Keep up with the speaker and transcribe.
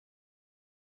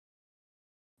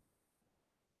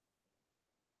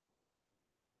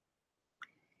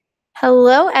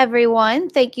Hello, everyone.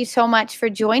 Thank you so much for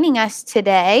joining us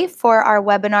today for our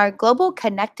webinar, Global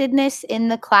Connectedness in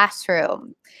the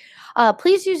Classroom.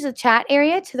 Please use the chat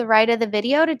area to the right of the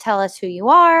video to tell us who you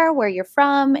are, where you're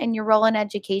from, and your role in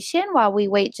education while we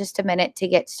wait just a minute to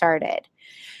get started.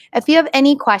 If you have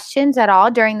any questions at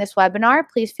all during this webinar,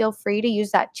 please feel free to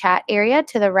use that chat area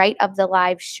to the right of the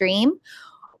live stream.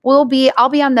 I'll be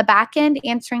on the back end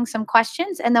answering some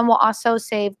questions, and then we'll also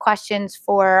save questions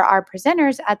for our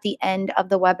presenters at the end of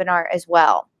the webinar as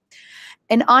well.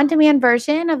 An on-demand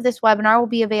version of this webinar will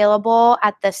be available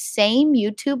at the same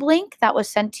YouTube link that was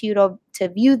sent to you to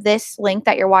view this link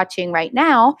that you're watching right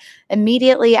now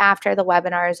immediately after the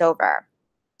webinar is over.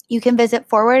 You can visit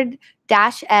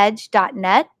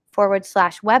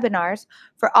forward-edge.net/webinars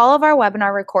for all of our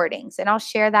webinar recordings, and I'll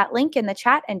share that link in the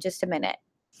chat in just a minute.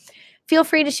 Feel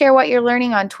free to share what you're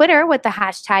learning on Twitter with the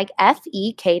hashtag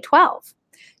FEK12.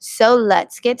 So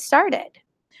let's get started.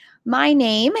 My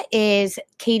name is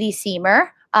Katie Seamer,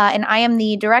 and I am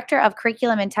the Director of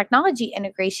Curriculum and Technology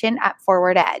Integration at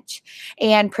Forward Edge.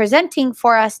 And presenting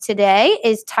for us today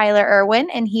is Tyler Irwin,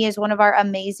 and he is one of our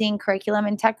amazing Curriculum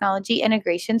and Technology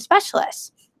Integration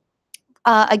Specialists.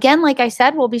 Again, like I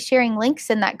said, we'll be sharing links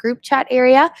in that group chat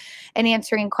area and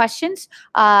answering questions,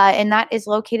 and that is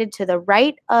located to the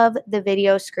right of the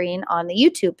video screen on the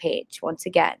YouTube page once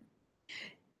again.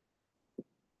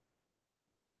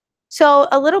 So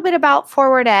a little bit about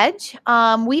Forward Edge.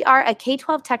 We are a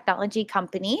K-12 technology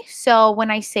company. So when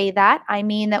I say that, I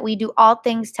mean that we do all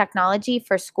things technology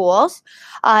for schools,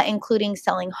 including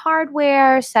selling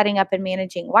hardware, setting up and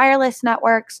managing wireless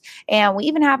networks, and we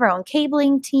even have our own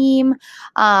cabling team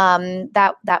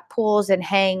that pulls and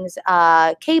hangs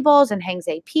cables and hangs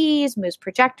APs, moves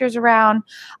projectors around.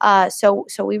 So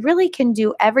we really can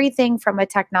do everything from a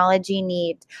technology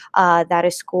need that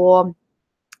a school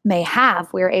may have.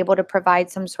 We're able to provide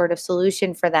some sort of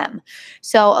solution for them.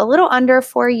 So a little under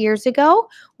 4 years ago,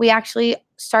 we actually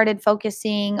started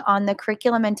focusing on the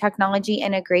curriculum and technology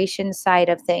integration side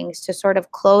of things to sort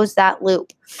of close that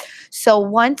loop. So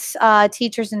once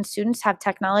teachers and students have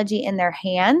technology in their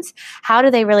hands, how do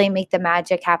they really make the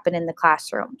magic happen in the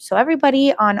classroom? So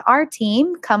everybody on our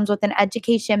team comes with an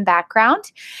education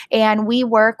background, and we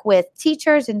work with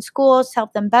teachers and schools to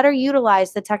help them better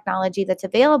utilize the technology that's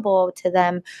available to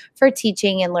them for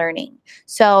teaching and learning.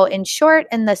 So in short,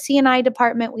 in the C&I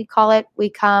department, we call it, we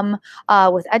come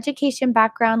with education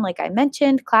background, like I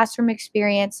mentioned, classroom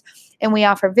experience, and we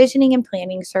offer visioning and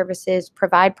planning services,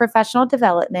 provide professional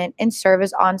development, and serve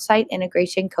as on-site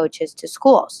integration coaches to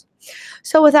schools.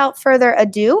 So without further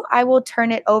ado, I will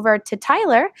turn it over to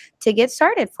Tyler to get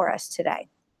started for us today.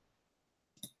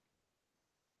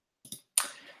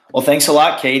 Well, thanks a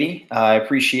lot, Katie. I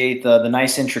appreciate the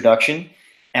nice introduction.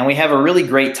 And we have a really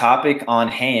great topic on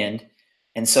hand.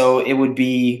 And so it would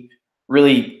be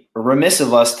really remiss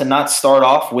of us to not start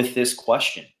off with this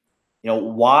question.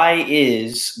 Why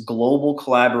is global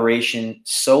collaboration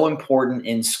so important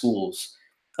in schools,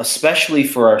 especially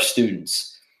for our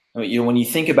students? When you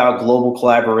think about global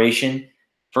collaboration,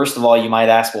 first of all, you might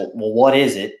ask, well, what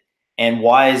is it? And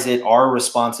why is it our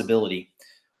responsibility?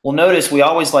 Well, notice we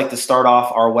always like to start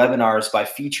off our webinars by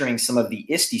featuring some of the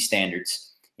ISTE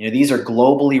standards. These are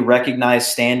globally recognized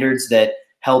standards that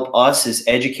help us as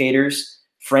educators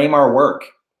frame our work,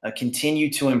 continue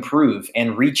to improve,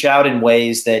 and reach out in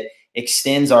ways that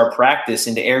extends our practice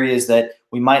into areas that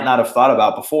we might not have thought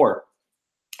about before.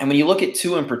 And when you look at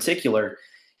two in particular,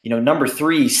 number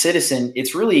 3, citizen,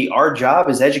 it's really our job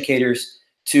as educators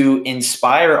to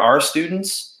inspire our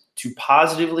students to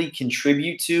positively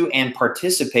contribute to and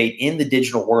participate in the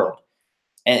digital world.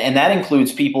 And that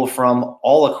includes people from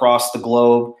all across the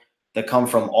globe that come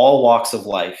from all walks of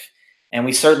life. And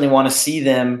we certainly want to see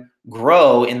them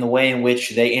grow in the way in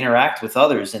which they interact with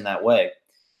others in that way.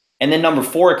 And then number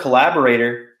 4, a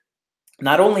collaborator.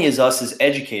 Not only as us as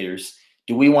educators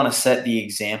do we want to set the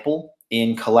example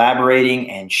in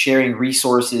collaborating and sharing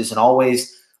resources and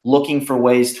always looking for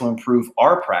ways to improve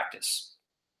our practice,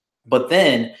 but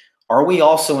then are we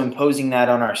also imposing that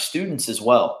on our students as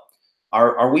well?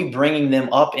 Are we bringing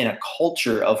them up in a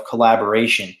culture of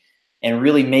collaboration and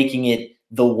really making it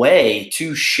the way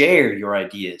to share your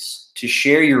ideas, to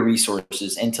share your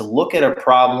resources, and to look at a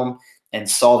problem and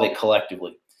solve it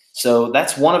collectively? So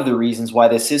that's one of the reasons why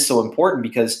this is so important,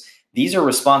 because these are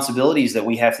responsibilities that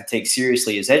we have to take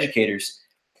seriously as educators.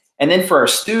 And then for our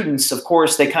students, of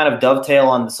course, they kind of dovetail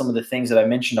on some of the things that I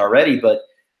mentioned already, but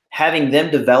having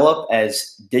them develop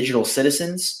as digital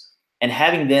citizens and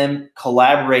having them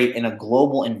collaborate in a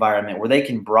global environment where they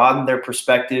can broaden their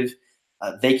perspective,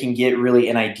 they can get really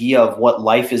an idea of what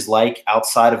life is like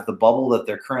outside of the bubble that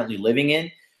they're currently living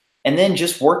in. And then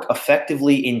just work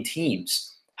effectively in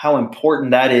teams. How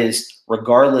important that is,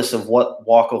 regardless of what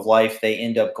walk of life they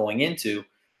end up going into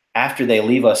after they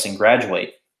leave us and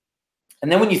graduate.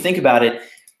 And then when you think about it,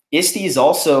 ISTE is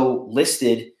also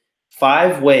listed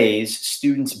 5 ways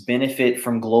students benefit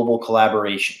from global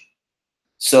collaboration.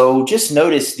 So just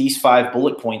notice these 5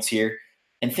 bullet points here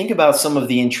and think about some of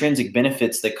the intrinsic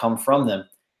benefits that come from them.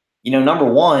 Number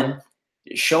one,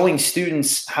 showing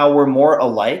students how we're more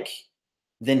alike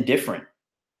than different.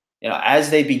 As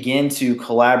they begin to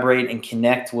collaborate and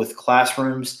connect with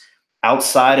classrooms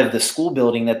outside of the school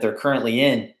building that they're currently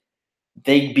in,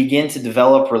 they begin to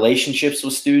develop relationships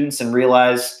with students and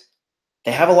realize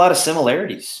they have a lot of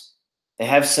similarities. They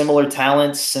have similar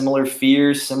talents, similar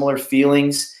fears, similar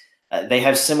feelings. They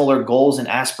have similar goals and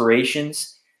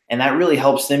aspirations. And that really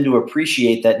helps them to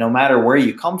appreciate that no matter where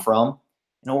you come from,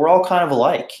 we're all kind of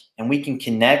alike, and we can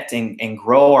connect and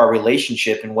grow our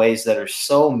relationship in ways that are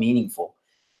so meaningful,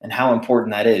 and how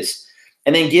important that is.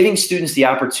 And then giving students the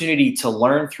opportunity to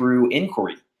learn through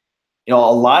inquiry. A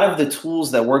lot of the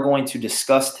tools that we're going to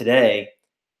discuss today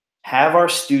have our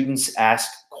students ask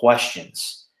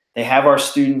questions. They have our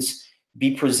students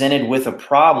be presented with a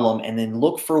problem and then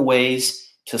look for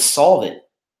ways to solve it.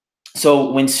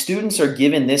 So when students are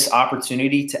given this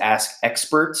opportunity to ask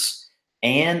experts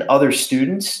and other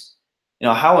students,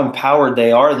 how empowered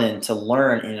they are then to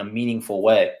learn in a meaningful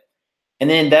way. And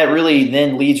then that really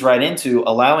then leads right into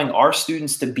allowing our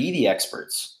students to be the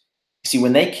experts. See,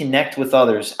 when they connect with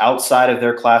others outside of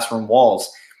their classroom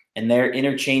walls and they're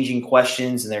interchanging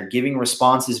questions and they're giving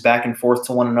responses back and forth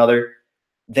to one another,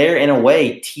 they're in a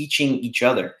way teaching each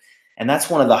other. And that's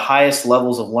one of the highest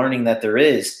levels of learning that there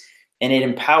is. And it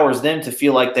empowers them to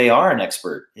feel like they are an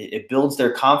expert. It builds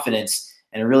their confidence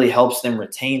and it really helps them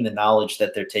retain the knowledge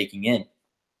that they're taking in.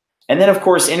 And then, of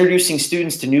course, introducing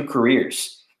students to new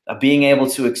careers, being able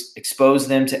to expose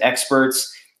them to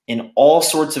experts in all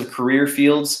sorts of career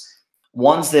fields,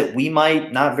 ones that we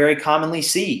might not very commonly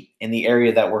see in the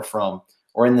area that we're from,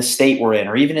 or in the state we're in,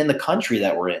 or even in the country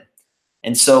that we're in.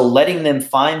 And so letting them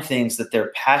find things that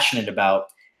they're passionate about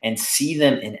and see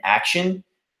them in action,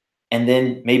 and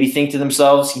then maybe think to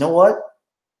themselves, you know what?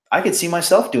 I could see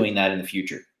myself doing that in the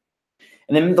future.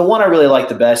 And then the one I really like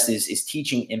the best is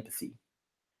teaching empathy.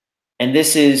 And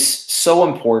this is so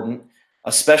important,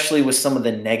 especially with some of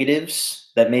the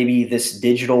negatives that maybe this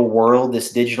digital world,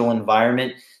 this digital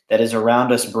environment that is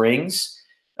around us brings.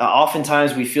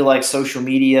 Oftentimes we feel like social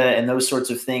media and those sorts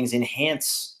of things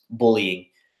enhance bullying.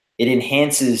 It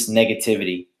enhances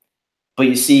negativity. But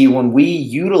you see, when we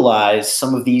utilize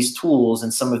some of these tools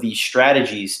and some of these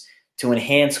strategies to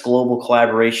enhance global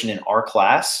collaboration in our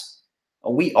class,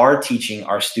 we are teaching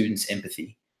our students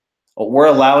empathy. We're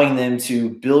allowing them to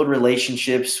build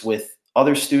relationships with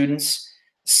other students,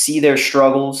 see their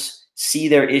struggles, see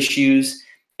their issues,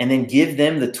 and then give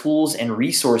them the tools and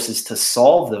resources to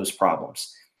solve those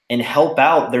problems and help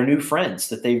out their new friends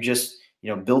that they've just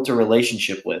built a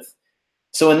relationship with.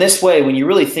 So in this way, when you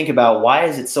really think about why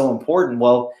is it so important,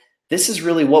 well, this is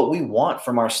really what we want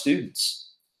from our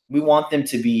students. We want them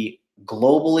to be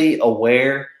globally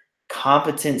aware,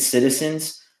 competent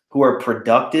citizens who are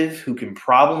productive, who can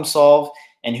problem solve,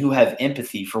 and who have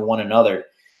empathy for one another.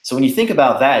 So when you think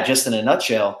about that, just in a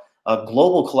nutshell,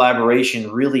 global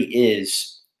collaboration really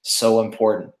is so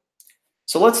important.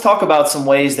 So let's talk about some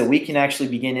ways that we can actually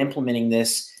begin implementing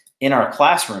this in our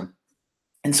classroom.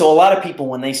 And so a lot of people,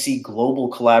 when they see global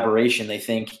collaboration, they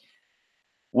think,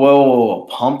 whoa,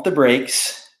 pump the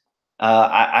brakes.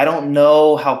 I don't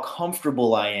know how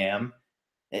comfortable I am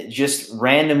just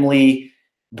randomly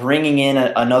bringing in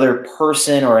another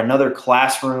person or another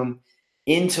classroom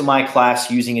into my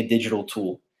class using a digital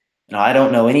tool. I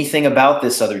don't know anything about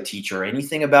this other teacher,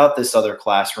 anything about this other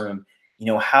classroom.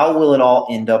 How will it all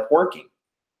end up working?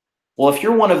 Well, if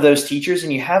you're one of those teachers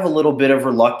and you have a little bit of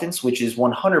reluctance, which is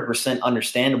 100%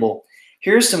 understandable,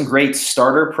 here's some great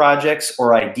starter projects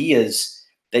or ideas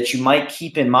that you might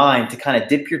keep in mind to kind of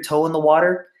dip your toe in the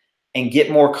water and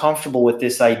get more comfortable with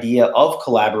this idea of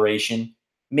collaboration,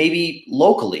 maybe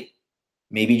locally,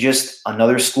 maybe just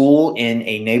another school in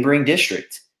a neighboring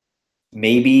district,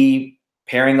 maybe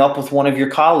pairing up with one of your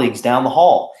colleagues down the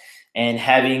hall and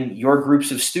having your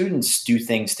groups of students do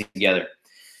things together.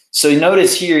 So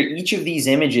notice here, each of these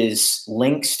images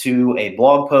links to a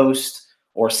blog post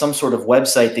or some sort of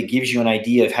website that gives you an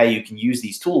idea of how you can use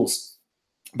these tools.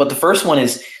 But the first one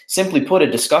is simply put, a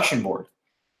discussion board.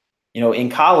 In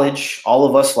college, all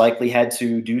of us likely had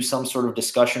to do some sort of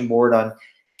discussion board on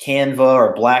Canva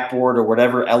or Blackboard or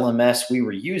whatever LMS we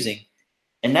were using.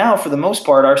 And now, for the most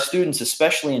part, our students,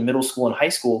 especially in middle school and high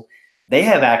school, they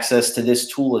have access to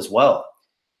this tool as well.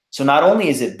 So not only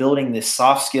is it building this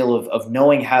soft skill of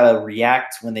knowing how to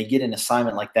react when they get an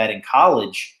assignment like that in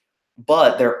college,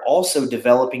 but they're also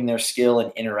developing their skill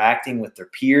in interacting with their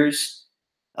peers,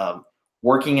 um,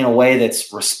 working in a way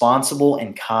that's responsible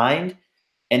and kind,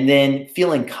 and then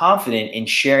feeling confident in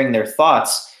sharing their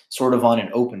thoughts sort of on an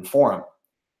open forum.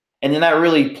 And then that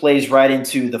really plays right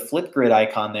into the Flipgrid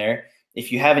icon there.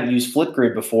 If you haven't used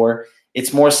Flipgrid before,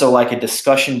 it's more so like a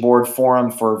discussion board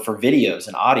forum for videos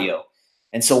and audio.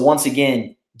 And so once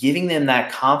again, giving them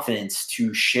that confidence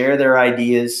to share their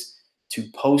ideas, to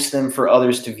post them for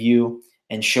others to view,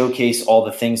 and showcase all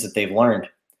the things that they've learned.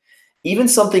 Even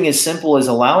something as simple as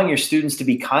allowing your students to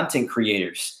be content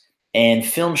creators and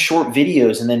film short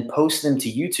videos and then post them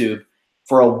to YouTube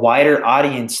for a wider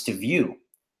audience to view.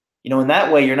 In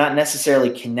that way, you're not necessarily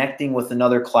connecting with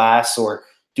another class or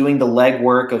doing the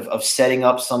legwork of setting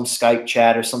up some Skype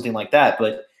chat or something like that,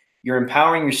 but you're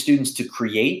empowering your students to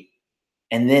create,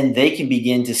 and then they can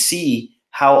begin to see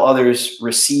how others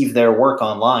receive their work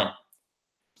online.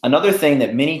 Another thing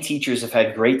that many teachers have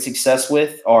had great success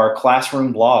with are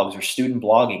classroom blogs or student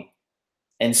blogging.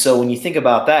 And so when you think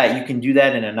about that, you can do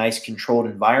that in a nice controlled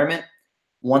environment.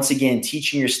 Once again,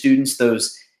 teaching your students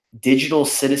those digital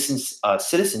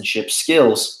citizenship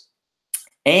skills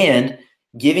and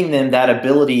giving them that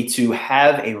ability to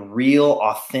have a real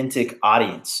authentic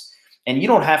audience. And you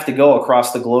don't have to go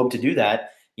across the globe to do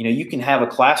that. You can have a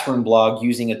classroom blog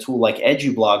using a tool like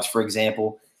EduBlogs, for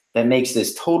example, that makes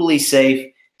this totally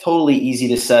safe, totally easy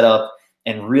to set up,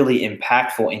 and really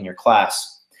impactful in your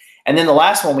class. And then the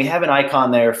last one, we have an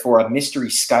icon there for a mystery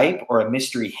Skype or a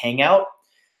mystery Hangout.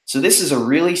 So this is a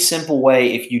really simple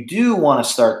way if you do want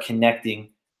to start connecting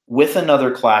with another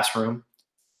classroom,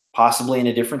 possibly in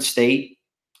a different state,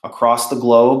 across the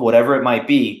globe, whatever it might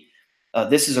be.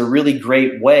 This is a really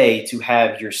great way to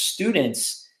have your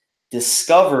students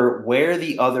discover where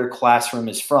the other classroom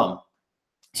is from.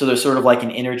 So there's sort of like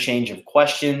an interchange of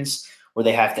questions where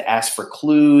they have to ask for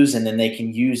clues, and then they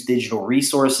can use digital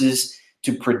resources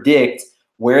to predict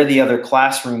where the other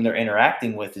classroom they're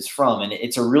interacting with is from. And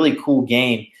it's a really cool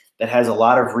game that has a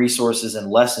lot of resources and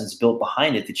lessons built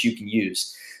behind it that you can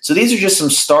use. So these are just some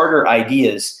starter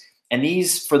ideas. And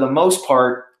these, for the most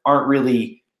part, aren't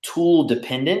really tool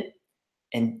dependent.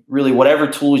 And really, whatever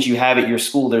tools you have at your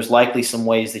school, there's likely some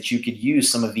ways that you could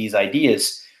use some of these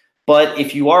ideas. But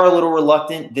if you are a little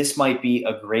reluctant, this might be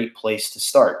a great place to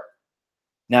start.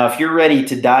 Now, if you're ready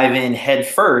to dive in head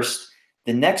first,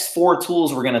 the next 4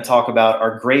 tools we're going to talk about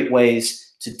are great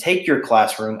ways to take your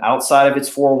classroom outside of its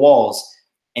 4 walls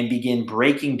and begin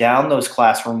breaking down those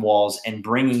classroom walls and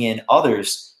bringing in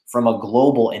others from a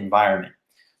global environment.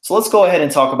 So let's go ahead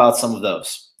and talk about some of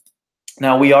those.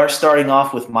 Now, we are starting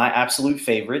off with my absolute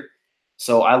favorite.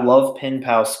 So I love Pen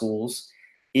Pal Schools.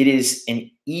 It is an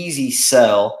easy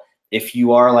sell if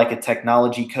you are like a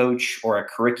technology coach or a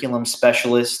curriculum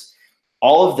specialist.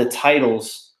 All of the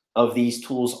titles of these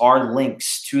tools are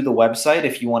links to the website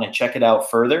if you want to check it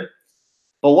out further.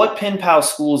 But what Pen Pal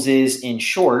Schools is, in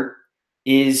short,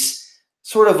 is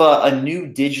sort of a new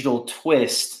digital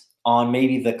twist on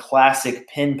maybe the classic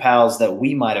pen pals that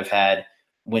we might have had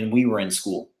when we were in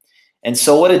school. And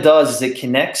so what it does is it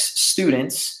connects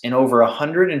students in over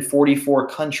 144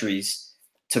 countries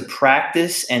to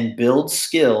practice and build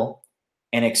skill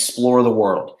and explore the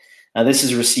world. Now, this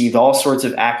has received all sorts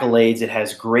of accolades. It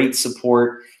has great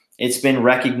support. It's been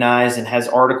recognized and has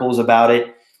articles about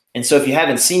it. And so if you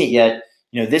haven't seen it yet,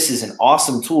 this is an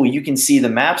awesome tool. You can see the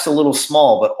map's a little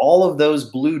small, but all of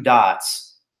those blue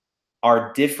dots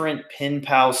are different Pen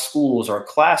Pal schools or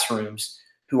classrooms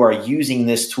who are using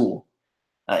this tool.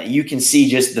 You can see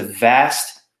just the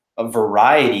vast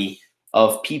variety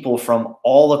of people from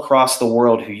all across the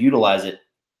world who utilize it.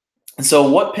 And so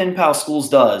what Pen Pal Schools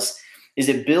does is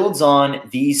it builds on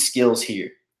these skills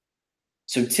here.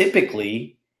 So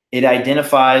typically, it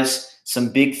identifies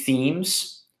some big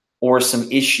themes or some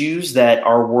issues that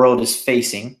our world is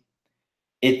facing.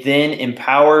 It then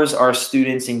empowers our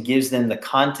students and gives them the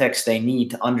context they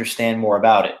need to understand more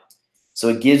about it. So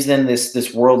it gives them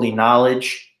this worldly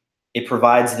knowledge. It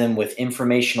provides them with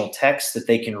informational text that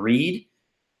they can read.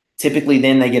 Typically,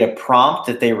 then they get a prompt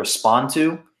that they respond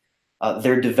to.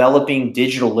 They're developing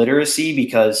digital literacy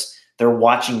because they're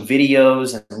watching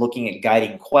videos and looking at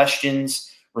guiding questions,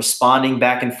 responding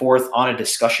back and forth on a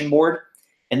discussion board.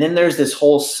 And then there's this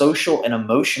whole social and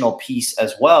emotional piece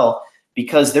as well,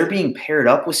 because they're being paired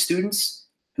up with students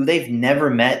who they've never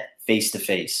met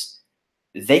face-to-face.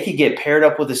 They could get paired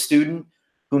up with a student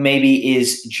who maybe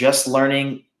is just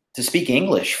learning to speak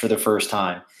English for the first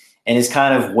time and is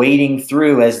kind of wading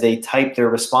through as they type their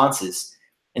responses.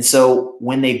 And so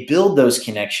when they build those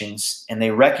connections and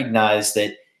they recognize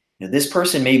that this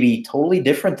person may be totally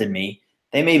different than me,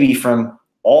 they may be from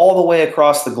all the way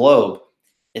across the globe,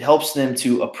 it helps them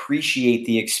to appreciate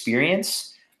the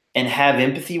experience and have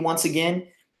empathy once again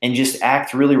and just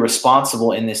act really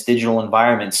responsible in this digital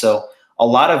environment. So a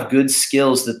lot of good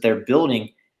skills that they're building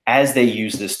as they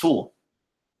use this tool.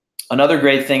 Another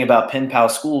great thing about Pen Pal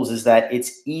Schools is that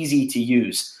it's easy to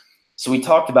use. So we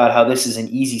talked about how this is an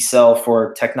easy sell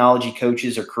for technology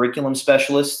coaches or curriculum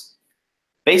specialists.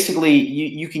 Basically,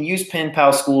 you can use Pen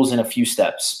Pal Schools in a few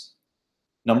steps.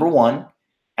 Number one,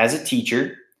 as a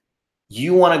teacher,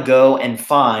 you want to go and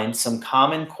find some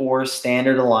common core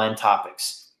standard aligned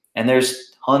topics. And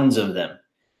there's tons of them,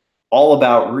 all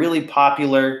about really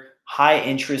popular, high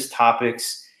interest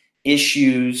topics,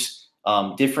 issues,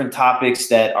 different topics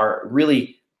that are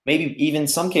really, maybe even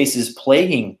some cases,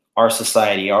 plaguing our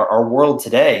society, our world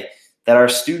today, that our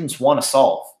students want to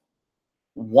solve.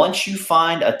 Once you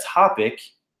find a topic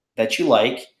that you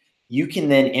like, you can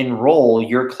then enroll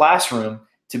your classroom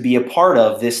to be a part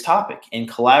of this topic and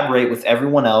collaborate with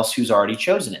everyone else who's already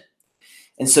chosen it.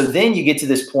 And so then you get to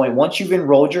this point, once you've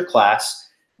enrolled your class,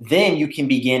 then you can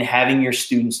begin having your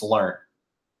students learn.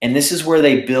 And this is where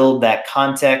they build that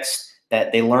context,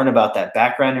 that they learn about that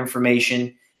background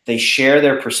information. They share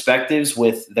their perspectives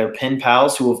with their pen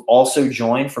pals who have also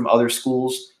joined from other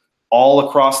schools all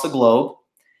across the globe.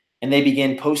 And they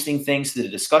begin posting things to the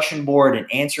discussion board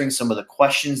and answering some of the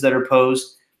questions that are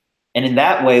posed. And in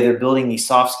that way, they're building these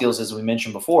soft skills, as we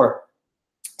mentioned before.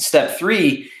 Step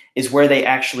 3 is where they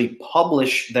actually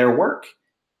publish their work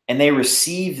and they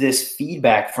receive this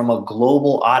feedback from a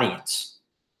global audience.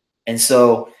 And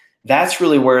so that's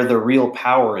really where the real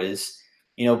power is.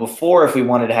 Before, if we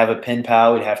wanted to have a pen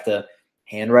pal, we'd have to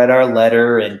handwrite our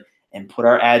letter and put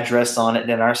our address on it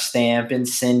and our stamp and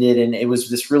send it. And it was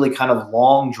this really kind of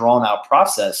long, drawn out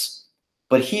process.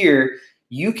 But here,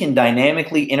 you can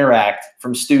dynamically interact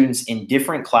from students in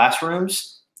different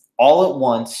classrooms all at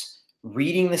once,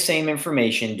 reading the same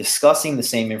information, discussing the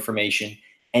same information,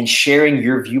 and sharing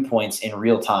your viewpoints in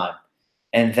real time.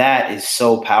 And that is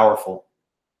so powerful.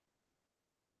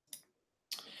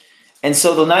 And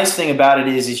so the nice thing about it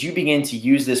is you begin to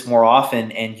use this more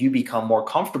often and you become more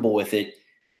comfortable with it.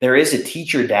 There is a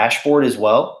teacher dashboard as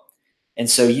well. And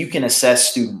so you can assess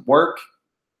student work,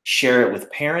 share it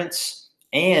with parents,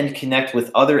 and connect with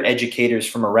other educators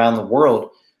from around the world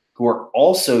who are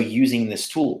also using this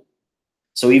tool.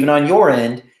 So even on your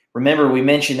end, remember we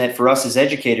mentioned that for us as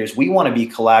educators, we want to be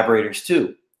collaborators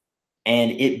too.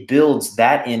 And it builds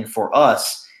that in for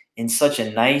us in such a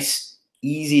nice,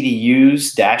 easy to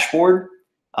use dashboard.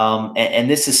 And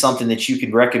this is something that you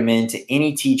could recommend to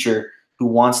any teacher who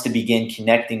wants to begin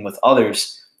connecting with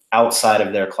others outside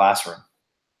of their classroom.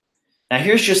 Now,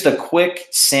 here's just a quick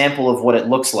sample of what it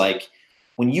looks like.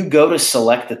 When you go to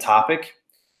select the topic,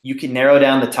 you can narrow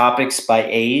down the topics by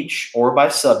age or by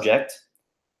subject.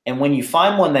 And when you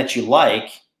find one that you like,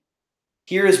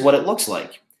 here is what it looks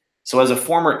like. So as a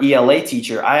former ELA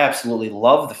teacher, I absolutely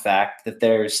love the fact that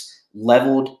there's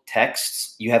leveled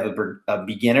texts. You have a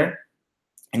beginner,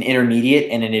 an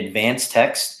intermediate, and an advanced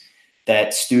text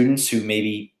that students who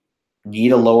maybe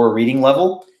need a lower reading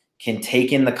level can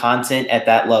take in the content at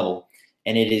that level.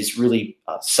 And it is really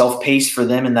self-paced for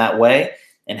them in that way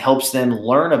and helps them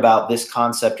learn about this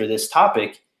concept or this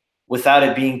topic without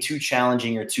it being too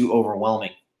challenging or too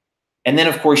overwhelming. And then,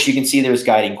 of course, you can see there's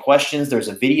guiding questions. There's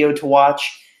a video to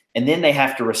watch. And then they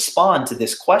have to respond to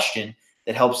this question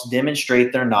that helps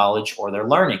demonstrate their knowledge or their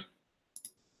learning.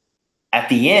 At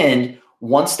the end,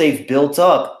 once they've built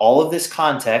up all of this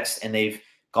context and they've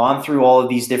gone through all of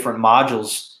these different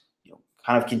modules,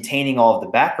 kind of containing all of the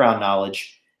background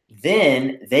knowledge,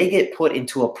 then they get put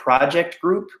into a project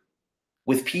group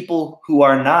with people who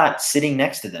are not sitting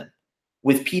next to them,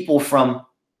 with people from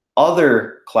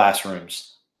other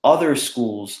classrooms, other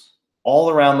schools all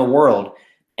around the world,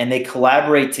 and they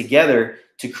collaborate together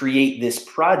to create this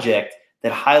project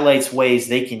that highlights ways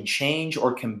they can change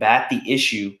or combat the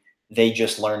issue they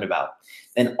just learned about.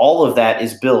 And all of that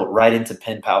is built right into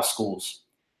Pen Pal Schools.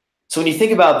 So when you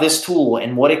think about this tool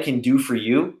and what it can do for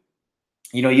you,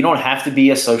 you don't have to be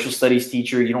a social studies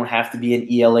teacher. You don't have to be an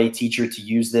ELA teacher to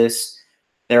use this.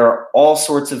 There are all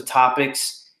sorts of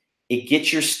topics. It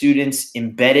gets your students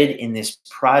embedded in this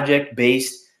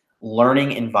project-based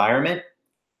learning environment.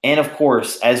 And of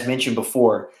course, as mentioned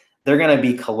before, they're going to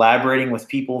be collaborating with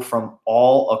people from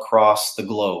all across the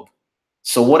globe.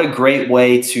 So what a great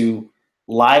way to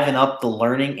liven up the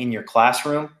learning in your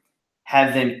classroom,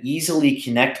 have them easily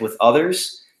connect with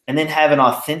others, and then have an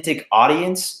authentic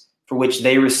audience for which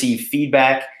they receive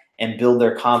feedback and build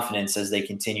their confidence as they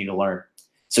continue to learn.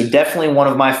 So definitely one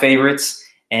of my favorites.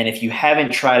 And if you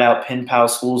haven't tried out Pen Pal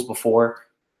Schools before,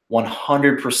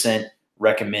 100%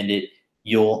 recommend it.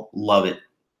 You'll love it.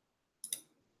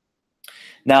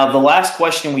 Now, the last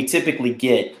question we typically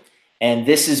get, and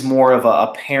this is more of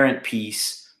a parent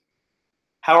piece,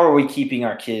 how are we keeping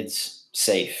our kids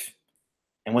safe?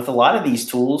 And with a lot of these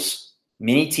tools,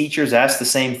 many teachers ask the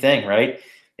same thing, right?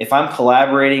 If I'm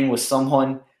collaborating with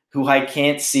someone who I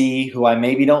can't see, who I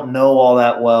maybe don't know all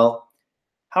that well,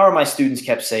 how are my students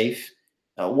kept safe?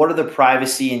 What are the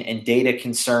privacy and data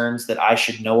concerns that I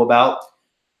should know about?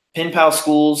 Pen Pal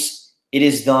Schools, it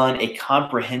has done a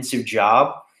comprehensive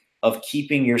job of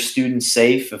keeping your students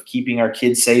safe, of keeping our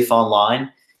kids safe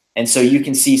online. And so you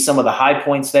can see some of the high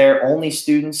points there. Only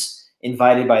students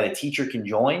invited by the teacher can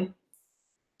join.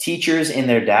 Teachers in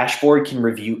their dashboard can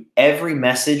review every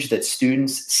message that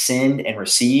students send and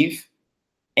receive.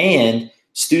 And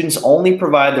students only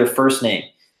provide their first name.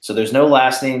 So there's no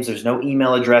last names, there's no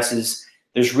email addresses.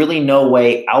 There's really no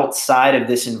way outside of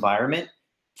this environment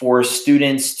for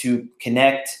students to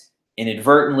connect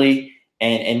inadvertently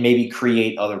and maybe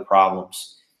create other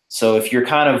problems. So if you're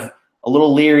kind of a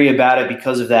little leery about it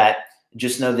because of that,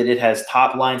 just know that it has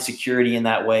top line security in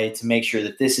that way to make sure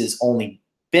that this is only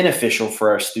beneficial for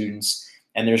our students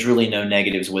and there's really no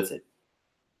negatives with it.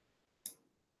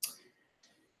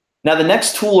 Now, the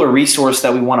next tool or resource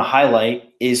that we want to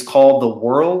highlight is called the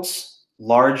World's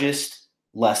Largest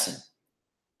Lesson.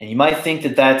 And you might think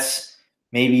that that's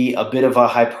maybe a bit of a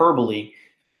hyperbole,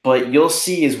 but you'll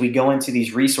see as we go into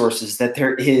these resources that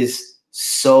there is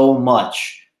so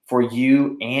much for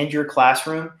you and your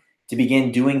classroom to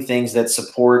begin doing things that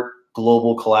support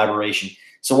global collaboration.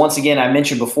 So once again, I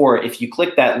mentioned before, if you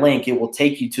click that link, it will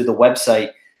take you to the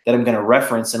website that I'm going to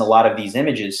reference in a lot of these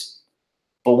images.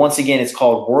 But once again, it's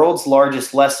called World's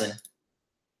Largest Lesson.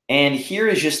 And here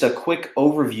is just a quick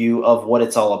overview of what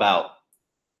it's all about.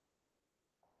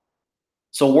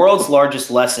 So World's Largest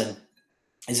Lesson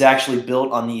is actually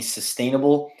built on these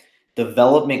sustainable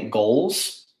development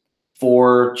goals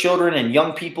for children and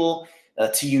young people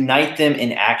to unite them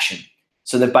in action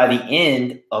so that by the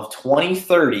end of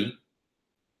 2030,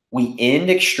 we end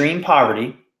extreme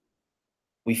poverty,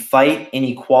 we fight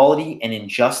inequality and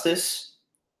injustice,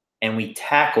 and we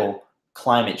tackle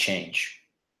climate change.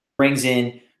 Brings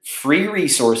in free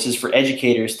resources for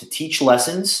educators to teach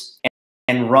lessons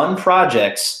and run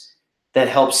projects that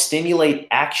help stimulate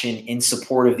action in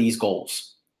support of these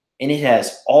goals. And it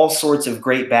has all sorts of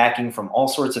great backing from all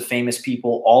sorts of famous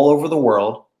people all over the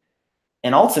world.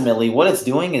 And ultimately, what it's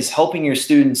doing is helping your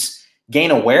students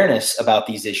gain awareness about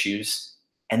these issues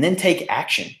and then take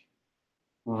action.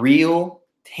 Real,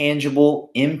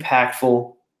 tangible,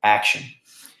 impactful action.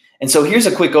 And so here's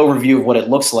a quick overview of what it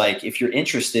looks like if you're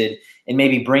interested in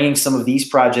maybe bringing some of these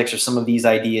projects or some of these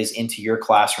ideas into your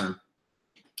classroom.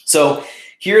 So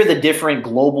here are the different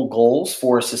global goals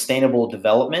for sustainable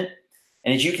development.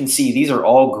 And as you can see, these are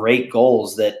all great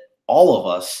goals that all of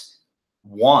us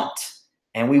want.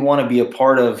 And we want to be a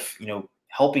part of,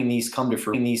 helping these come to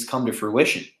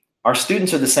fruition. Our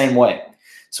students are the same way.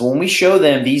 So when we show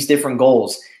them these different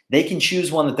goals, they can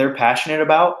choose one that they're passionate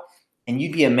about. And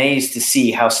you'd be amazed to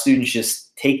see how students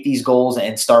just take these goals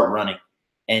and start running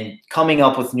and coming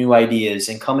up with new ideas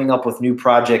and coming up with new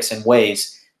projects and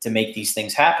ways to make these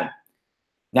things happen.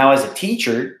 Now, as a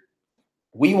teacher,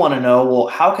 we want to know, well,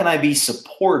 how can I be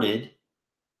supported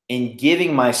in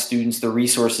giving my students the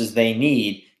resources they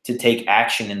need to take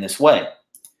action in this way?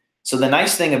 So the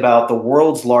nice thing about the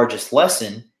World's Largest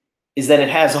Lesson is that it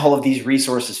has all of these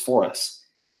resources for us.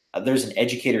 There's an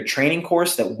educator training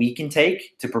course that we can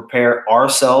take to prepare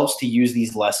ourselves to use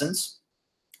these lessons.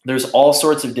 There's all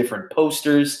sorts of different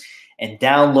posters and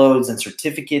downloads and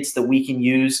certificates that we can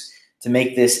use to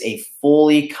make this a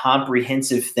fully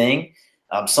comprehensive thing,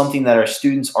 something that our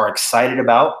students are excited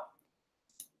about.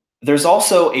 There's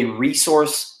also a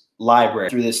resource library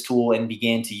through this tool and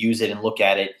begin to use it and look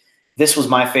at it. This was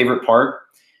my favorite part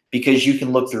because you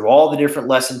can look through all the different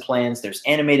lesson plans. There's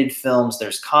animated films,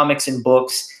 there's comics and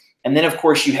books. And then, of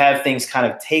course, you have things kind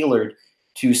of tailored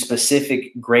to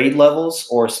specific grade levels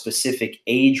or specific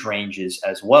age ranges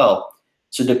as well.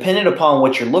 So depending upon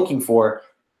what you're looking for,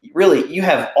 really, you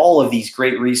have all of these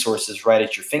great resources right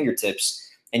at your fingertips,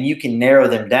 and you can narrow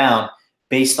them down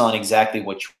based on exactly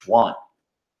what you want.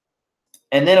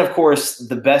 And then, of course,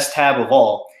 the best tab of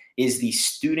all is the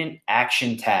Student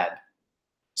Action tab.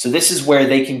 So this is where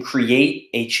they can create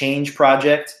a change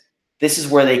project. This is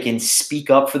where they can speak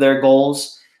up for their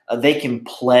goals. They can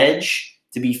pledge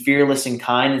to be fearless and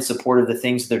kind in support of the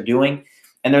things they're doing.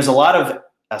 And there's a lot of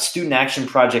student action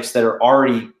projects that are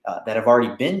already that have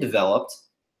already been developed.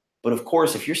 But of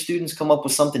course, if your students come up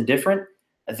with something different,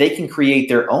 they can create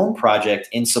their own project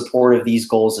in support of these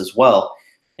goals as well.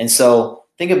 And so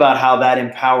think about how that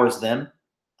empowers them,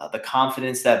 the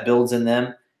confidence that builds in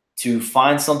them to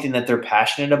find something that they're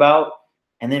passionate about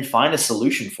and then find a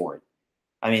solution for it.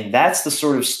 I mean, that's the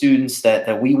sort of students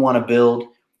that we want to build,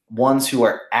 ones who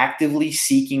are actively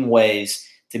seeking ways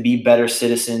to be better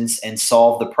citizens and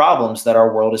solve the problems that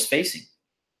our world is facing.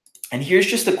 And here's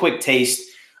just a quick taste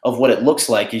of what it looks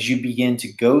like as you begin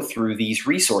to go through these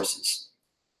resources.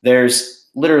 There's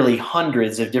literally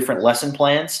hundreds of different lesson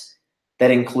plans that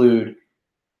include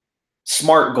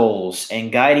SMART goals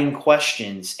and guiding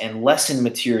questions and lesson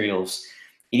materials.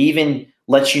 It even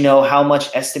lets you know how much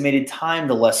estimated time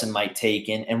the lesson might take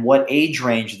and what age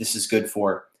range this is good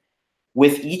for.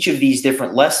 With each of these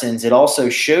different lessons, it also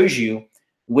shows you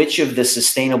which of the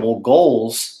sustainable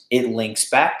goals it links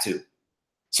back to.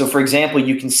 So for example,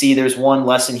 you can see there's one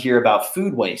lesson here about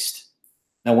food waste.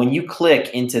 Now, when you click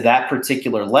into that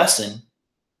particular lesson,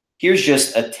 here's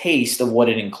just a taste of what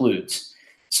it includes.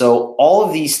 So all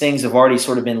of these things have already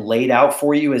sort of been laid out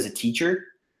for you as a teacher,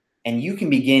 and you can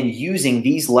begin using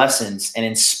these lessons and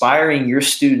inspiring your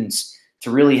students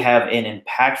to really have an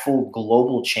impactful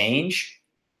global change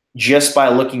just by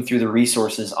looking through the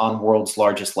resources on World's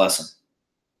Largest Lesson.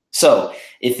 So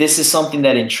if this is something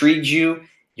that intrigues you,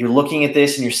 you're looking at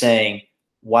this and you're saying,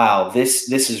 wow, this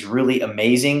is really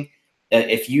amazing.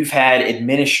 If you've had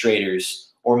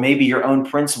administrators or maybe your own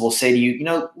principal say to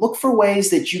you, look for ways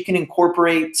that you can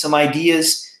incorporate some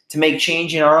ideas to make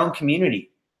change in our own community.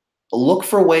 Look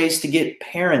for ways to get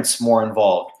parents more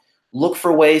involved. Look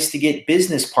for ways to get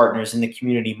business partners in the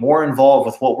community more involved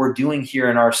with what we're doing here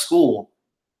in our school.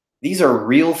 These are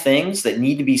real things that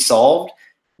need to be solved,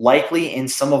 likely in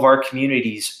some of our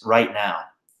communities right now.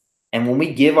 And when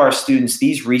we give our students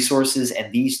these resources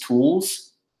and these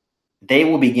tools, they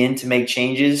will begin to make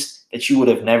changes that you would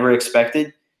have never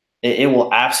expected. It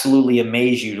will absolutely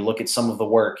amaze you to look at some of the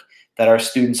work that our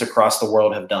students across the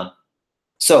world have done.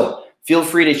 So feel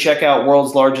free to check out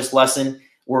World's Largest Lesson.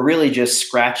 We're really just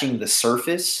scratching the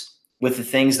surface with the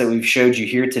things that we've showed you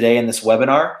here today in this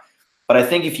webinar. But I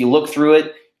think if you look through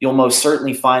it, you'll most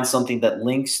certainly find something that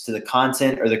links to the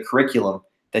content or the curriculum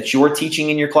that you're teaching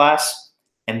in your class.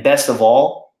 And best of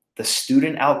all, the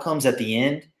student outcomes at the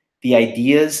end, the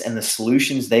ideas and the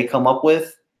solutions they come up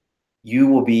with, you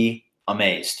will be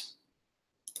amazed.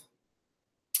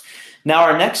 Now,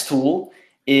 our next tool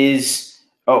is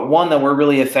one that we're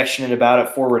really affectionate about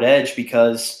at Forward Edge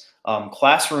because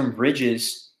Classroom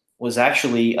Bridges was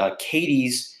actually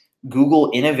Katie's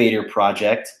Google Innovator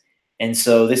project. And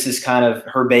so this is kind of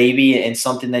her baby and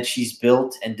something that she's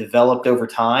built and developed over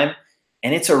time.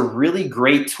 And it's a really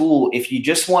great tool if you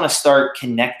just want to start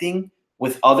connecting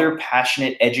with other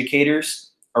passionate educators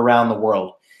around the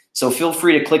world. So feel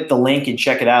free to click the link and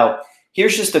check it out.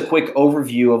 Here's just a quick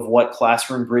overview of what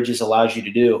Classroom Bridges allows you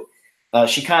to do.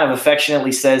 She kind of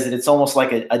affectionately says that it's almost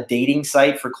like a dating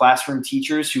site for classroom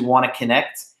teachers who want to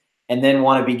connect and then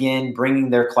want to begin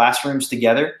bringing their classrooms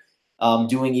together,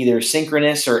 doing either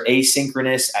synchronous or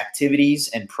asynchronous activities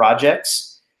and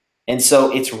projects. And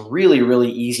so it's really,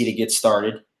 really easy to get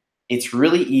started. It's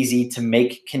really easy to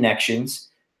make connections.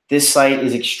 This site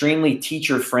is extremely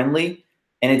teacher-friendly,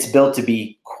 and it's built to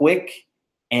be quick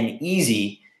and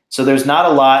easy. So there's not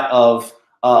a lot of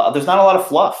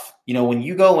fluff. When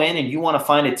you go in and you want to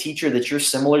find a teacher that you're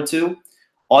similar to,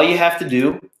 all you have to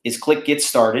do is click Get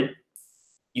Started.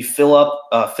 You fill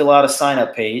out a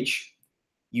sign-up page.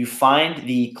 You find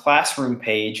the classroom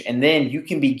page, and then you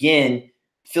can begin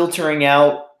filtering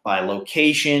out by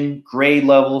location, grade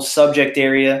level, subject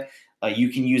area. You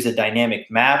can use a dynamic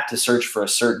map to search for a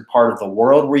certain part of the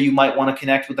world where you might want to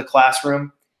connect with the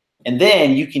classroom. And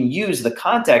then you can use the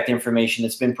contact information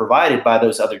that's been provided by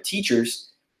those other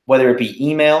teachers, whether it be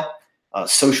email,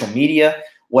 social media,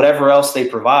 whatever else they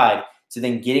provide, to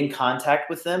then get in contact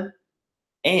with them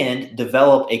and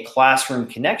develop a classroom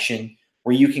connection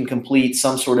where you can complete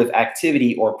some sort of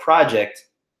activity or project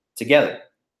together.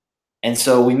 And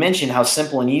so we mentioned how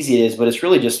simple and easy it is, but it's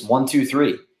really just 1, 2,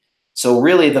 3. So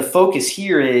really the focus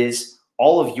here is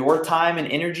all of your time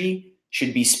and energy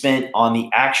should be spent on the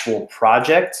actual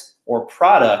project or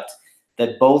product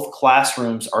that both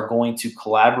classrooms are going to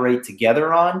collaborate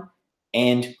together on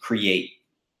and create.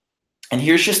 And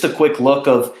here's just a quick look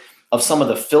of some of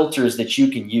the filters that you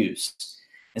can use.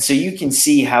 And so you can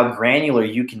see how granular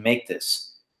you can make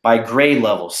this by grade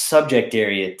level, subject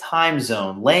area, time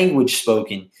zone, language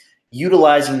spoken,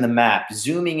 utilizing the map,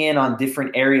 zooming in on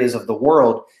different areas of the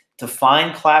world to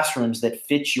find classrooms that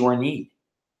fit your need.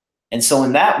 And so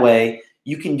in that way,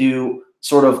 you can do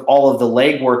sort of all of the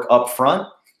legwork up front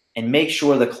and make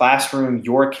sure the classroom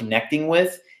you're connecting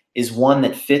with is one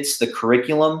that fits the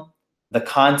curriculum, the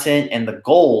content, and the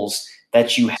goals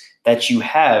that you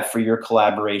have for your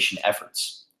collaboration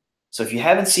efforts. So if you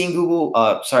haven't seen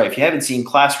if you haven't seen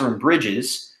Classroom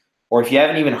Bridges, or if you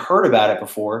haven't even heard about it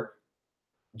before,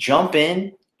 jump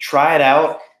in, try it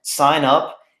out, sign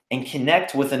up, and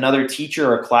connect with another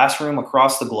teacher or classroom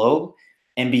across the globe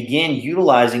and begin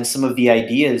utilizing some of the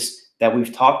ideas that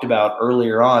we've talked about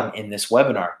earlier on in this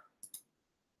webinar.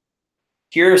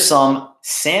 Here are some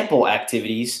sample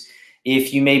activities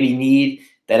if you maybe need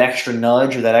that extra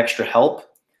nudge or that extra help.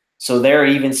 So there are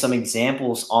even some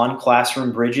examples on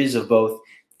Classroom Bridges of both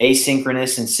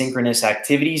asynchronous and synchronous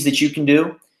activities that you can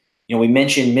do. You know, we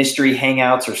mentioned mystery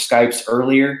hangouts or Skypes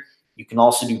earlier. You can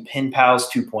also do Pen Pals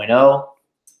 2.0.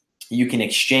 You can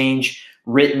exchange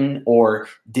written or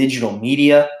digital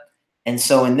media. And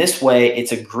so in this way,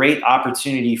 it's a great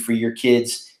opportunity for your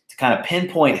kids to kind of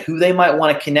pinpoint who they might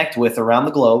want to connect with around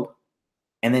the globe,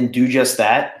 and then do just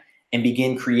that and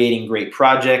begin creating great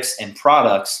projects and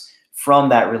products from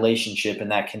that relationship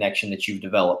and that connection that you've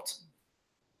developed.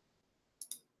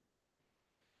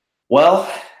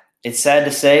 Well, it's sad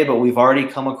to say, but we've already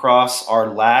come across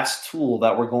our last tool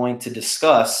that we're going to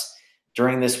discuss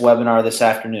during this webinar this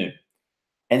afternoon.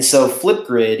 And so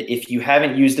Flipgrid, if you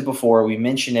haven't used it before, we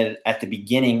mentioned it at the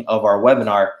beginning of our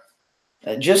webinar,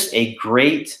 just a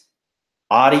great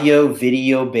audio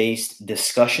video based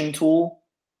discussion tool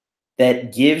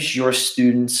that gives your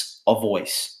students a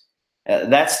voice.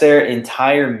 That's their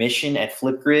entire mission at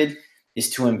Flipgrid, is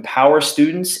to empower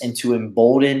students and to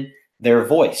embolden their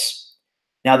voice.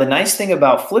 Now, the nice thing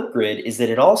about Flipgrid is that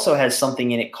it also has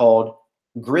something in it called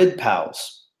Grid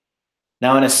Pals.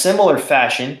 Now, in a similar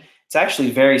fashion, it's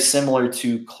actually very similar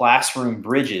to Classroom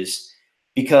Bridges,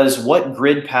 because what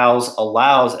Grid Pals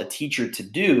allows a teacher to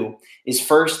do is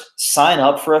first sign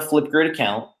up for a Flipgrid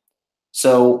account.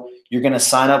 So you're going to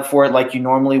sign up for it like you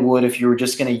normally would if you were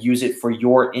just going to use it for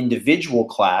your individual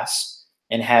class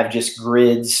and have just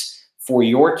grids for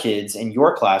your kids in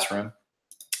your classroom.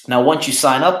 Now, once you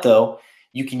sign up, though,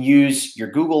 you can use your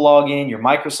Google login, your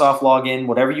Microsoft login,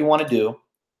 whatever you want to do.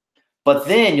 But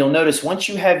then you'll notice once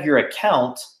you have your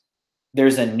account,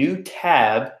 there's a new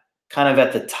tab kind of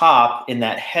at the top in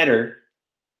that header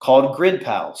called Grid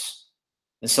Pals.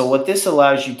 And so what this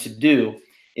allows you to do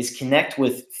is connect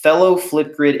with fellow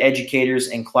Flipgrid educators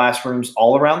and classrooms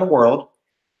all around the world.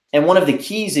 And one of the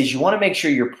keys is you want to make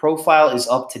sure your profile is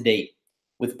up to date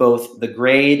with both the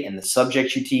grade and the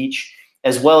subject you teach,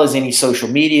 as well as any social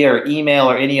media or email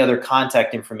or any other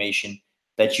contact information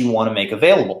that you want to make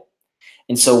available.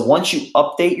 And so once you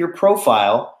update your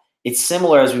profile, it's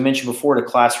similar, as we mentioned before, to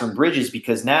Classroom Bridges,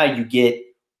 because now you get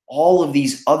all of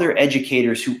these other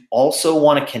educators who also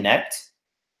want to connect,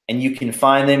 and you can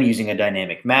find them using a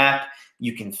dynamic map.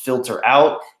 You can filter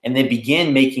out and then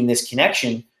begin making this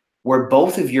connection where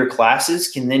both of your classes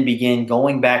can then begin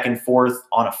going back and forth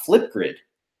on a Flipgrid,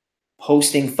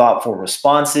 posting thoughtful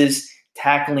responses,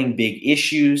 tackling big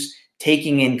issues,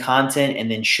 taking in content, and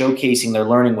then showcasing their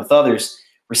learning with others,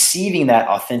 receiving that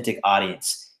authentic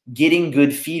audience, getting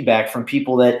good feedback from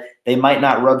people that they might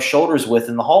not rub shoulders with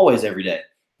in the hallways every day.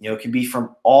 You know, it can be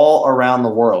from all around the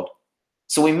world.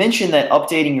 So we mentioned that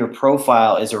updating your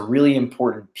profile is a really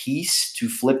important piece to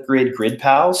Flipgrid Grid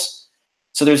Pals.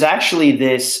 So there's actually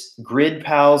this Grid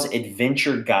Pals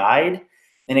Adventure Guide,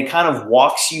 and it kind of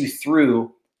walks you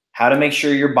through how to make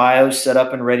sure your bio is set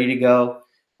up and ready to go,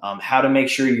 how to make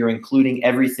sure you're including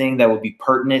everything that would be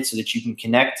pertinent so that you can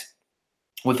connect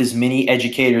with as many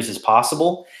educators as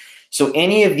possible. So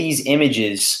any of these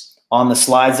images on the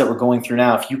slides that we're going through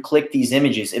now, if you click these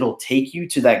images, it'll take you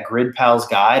to that Grid Pals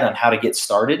guide on how to get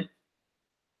started.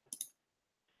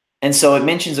 And so it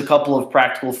mentions a couple of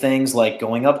practical things like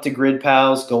going up to Grid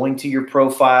Pals, going to your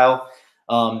profile,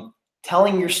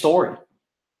 telling your story,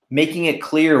 making it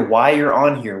clear why you're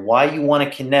on here, why you want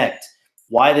to connect,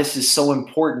 why this is so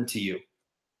important to you.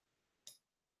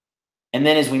 And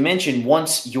then, as we mentioned,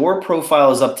 once your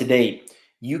profile is up to date,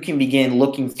 you can begin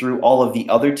looking through all of the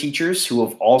other teachers who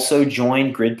have also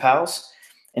joined Grid Pals.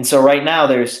 And so right now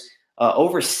there's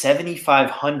over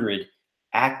 7,500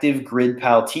 active Grid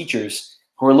Pal teachers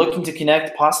who are looking to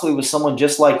connect possibly with someone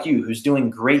just like you, who's doing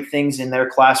great things in their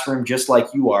classroom just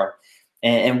like you are.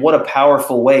 And what a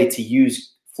powerful way to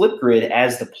use Flipgrid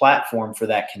as the platform for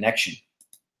that connection.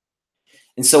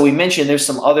 And so we mentioned there's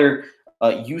some other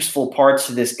useful parts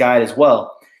to this guide as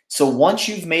well. So once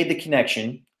you've made the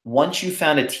connection, once you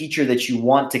found a teacher that you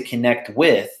want to connect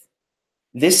with,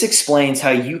 this explains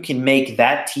how you can make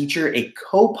that teacher a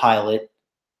co-pilot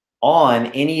on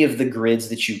any of the grids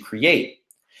that you create.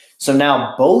 So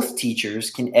now both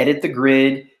teachers can edit the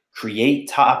grid, create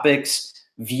topics,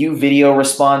 view video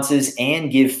responses,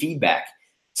 and give feedback.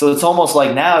 So it's almost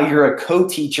like now you're a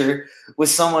co-teacher with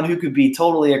someone who could be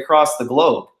totally across the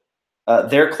globe.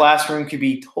 Their classroom could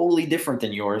be totally different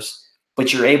than yours,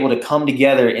 but you're able to come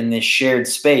together in this shared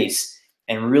space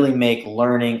and really make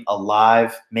learning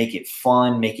alive, make it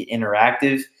fun, make it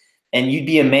interactive. And you'd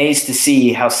be amazed to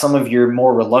see how some of your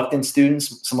more reluctant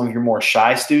students, some of your more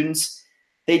shy students,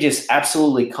 they just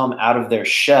absolutely come out of their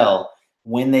shell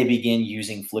when they begin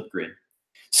using Flipgrid.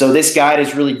 So this guide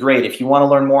is really great. If you want to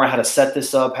learn more how to set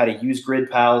this up, how to use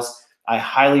GridPals, I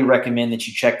highly recommend that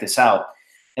you check this out.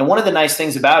 And one of the nice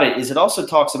things about it is it also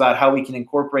talks about how we can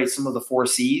incorporate some of the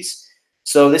 4Cs.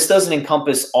 So this doesn't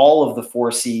encompass all of the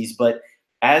 4Cs, but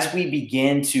as we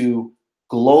begin to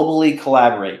globally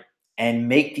collaborate and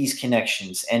make these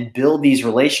connections and build these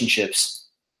relationships,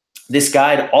 this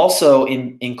guide also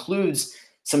includes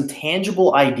some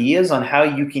tangible ideas on how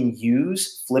you can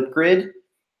use Flipgrid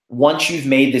once you've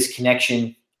made this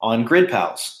connection on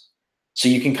GridPals. So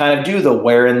you can kind of do the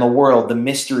where in the world, the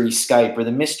mystery Skype or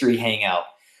the mystery Hangout.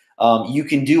 You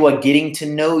can do a getting to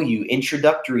know you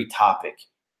introductory topic.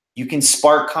 You can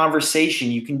spark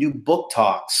conversation. You can do book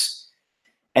talks.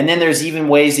 And then there's even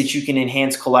ways that you can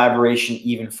enhance collaboration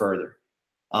even further.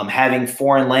 Having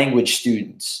foreign language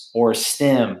students or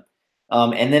STEM.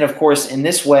 And then, of course, in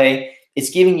this way, it's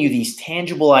giving you these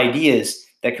tangible ideas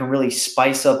that can really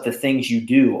spice up the things you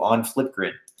do on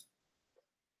Flipgrid.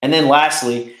 And then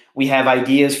lastly, we have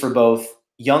ideas for both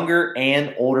younger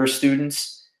and older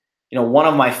students. You know, one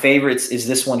of my favorites is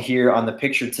this one here on the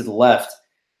picture to the left.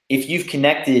 If you've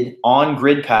connected on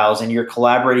GridPals and you're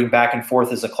collaborating back and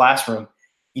forth as a classroom,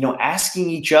 you know, asking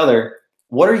each other,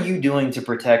 what are you doing to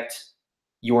protect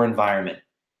your environment?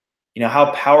 You know,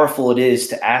 how powerful it is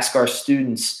to ask our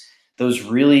students those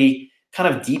really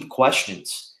kind of deep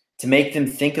questions to make them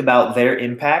think about their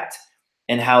impact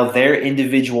and how their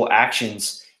individual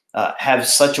actions have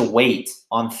such a weight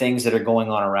on things that are going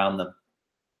on around them.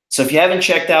 So if you haven't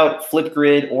checked out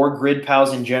Flipgrid or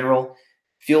GridPals in general,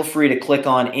 feel free to click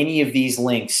on any of these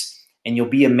links and you'll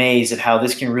be amazed at how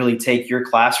this can really take your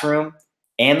classroom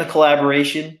and the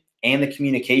collaboration and the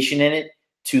communication in it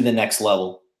to the next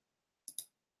level.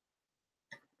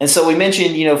 And so we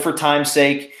mentioned, you know, for time's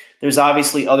sake, there's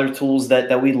obviously other tools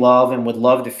that we love and would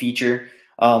love to feature.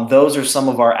 Those are some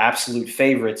of our absolute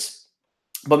favorites.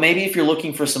 But maybe if you're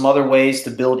looking for some other ways to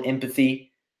build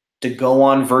empathy, to go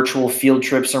on virtual field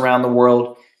trips around the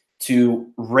world, to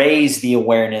raise the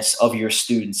awareness of your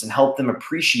students and help them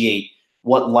appreciate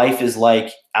what life is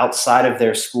like outside of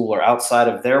their school or outside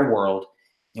of their world,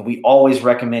 and we always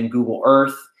recommend Google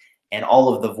Earth and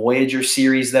all of the Voyager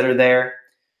series that are there.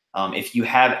 If you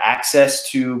have access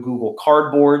to Google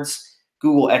Cardboards,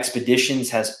 Google Expeditions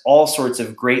has all sorts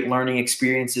of great learning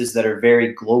experiences that are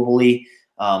very globally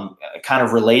kind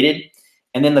of related.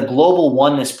 And then the Global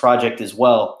Oneness Project as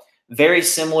well, very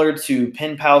similar to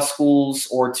Pen Pal Schools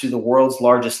or to the World's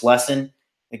Largest Lesson,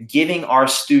 giving our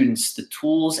students the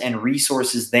tools and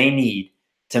resources they need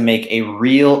to make a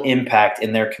real impact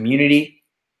in their community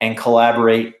and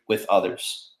collaborate with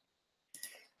others.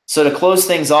 So to close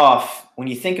things off, when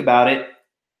you think about it,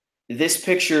 this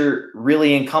picture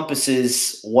really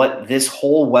encompasses what this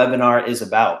whole webinar is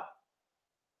about.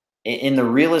 In the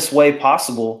realest way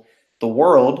possible, the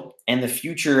world and the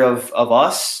future of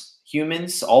us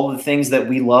humans, all the things that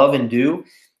we love and do,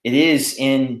 it is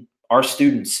in our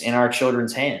students, in our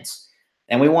children's hands.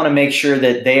 And we want to make sure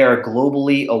that they are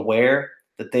globally aware,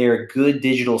 that they are good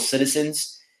digital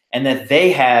citizens, and that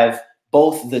they have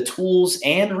both the tools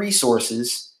and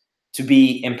resources to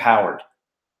be empowered,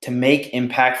 to make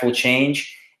impactful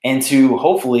change, and to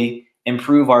hopefully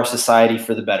improve our society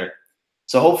for the better.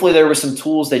 So hopefully there were some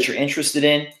tools that you're interested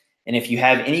in. And if you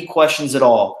have any questions at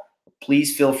all,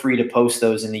 please feel free to post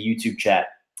those in the YouTube chat.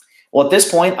 Well, at this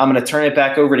point, I'm going to turn it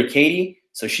back over to Katie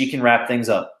so she can wrap things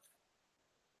up.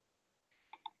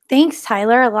 Thanks,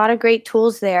 Tyler. A lot of great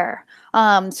tools there.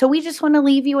 So we just want to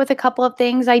leave you with a couple of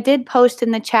things. I did post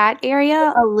in the chat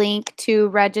area a link to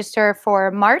register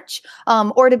for March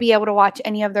or to be able to watch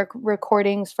any of the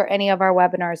recordings for any of our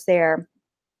webinars there.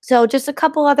 So just a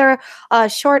couple other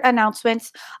short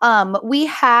announcements. We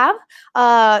have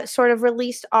sort of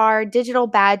released our digital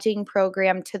badging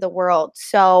program to the world.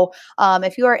 So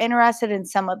if you are interested in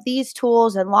some of these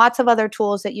tools and lots of other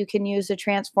tools that you can use to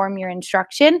transform your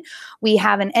instruction, we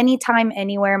have an anytime,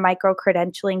 anywhere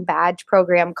micro-credentialing badge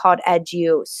program called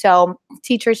EduU. So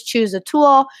teachers choose a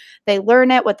tool, they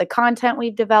learn it with the content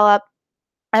we've developed,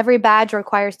 Every badge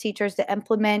requires teachers to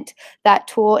implement that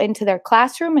tool into their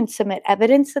classroom and submit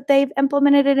evidence that they've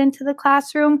implemented it into the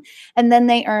classroom. And then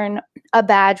they earn a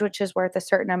badge, which is worth a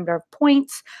certain number of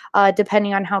points,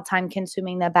 depending on how time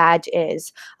consuming the badge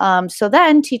is. So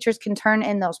then teachers can turn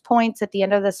in those points at the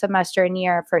end of the semester and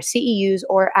year for CEUs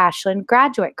or Ashland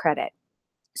graduate credit.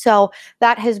 So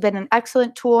that has been an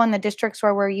excellent tool in the districts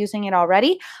where we're using it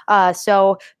already.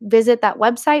 So visit that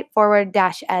website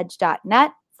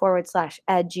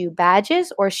forward-edge.net/edu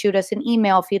badges, or shoot us an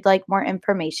email if you'd like more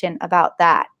information about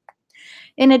that.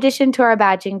 In addition to our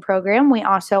badging program, we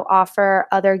also offer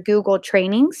other Google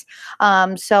trainings.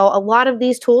 So a lot of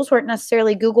these tools weren't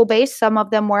necessarily Google based, some of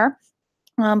them were.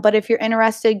 But if you're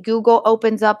interested, Google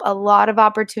opens up a lot of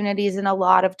opportunities and a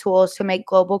lot of tools to make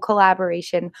global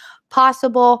collaboration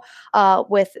possible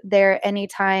with their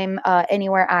anytime,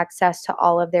 anywhere access to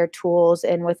all of their tools,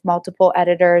 and with multiple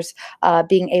editors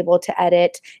being able to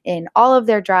edit in all of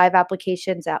their Drive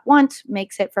applications at once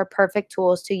makes it for perfect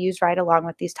tools to use right along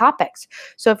with these topics.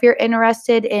 So if you're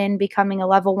interested in becoming a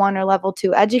level 1 or level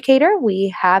 2 educator,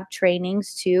 we have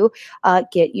trainings to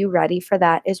get you ready for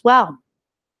that as well.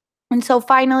 And so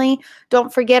finally,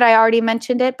 don't forget, I already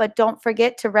mentioned it, but don't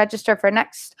forget to register for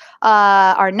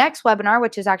our next webinar,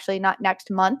 which is actually not next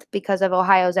month because of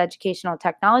Ohio's Educational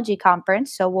Technology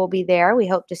Conference. So we'll be there. We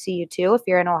hope to see you too if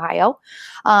you're in Ohio.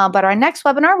 But our next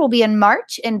webinar will be in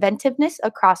March, Inventiveness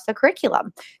Across the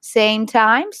Curriculum. Same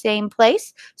time, same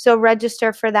place. So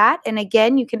register for that. And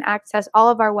again, you can access all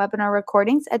of our webinar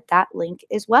recordings at that link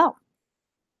as well.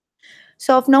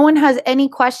 So if no one has any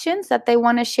questions that they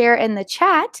want to share in the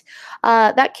chat,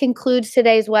 that concludes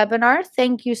today's webinar.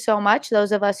 Thank you so much,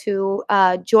 those of us who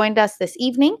joined us this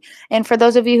evening. And for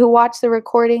those of you who watch the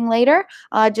recording later,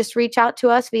 just reach out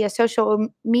to us via social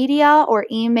media or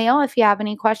email if you have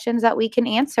any questions that we can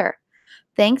answer.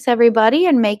 Thanks, everybody,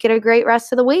 and make it a great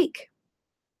rest of the week.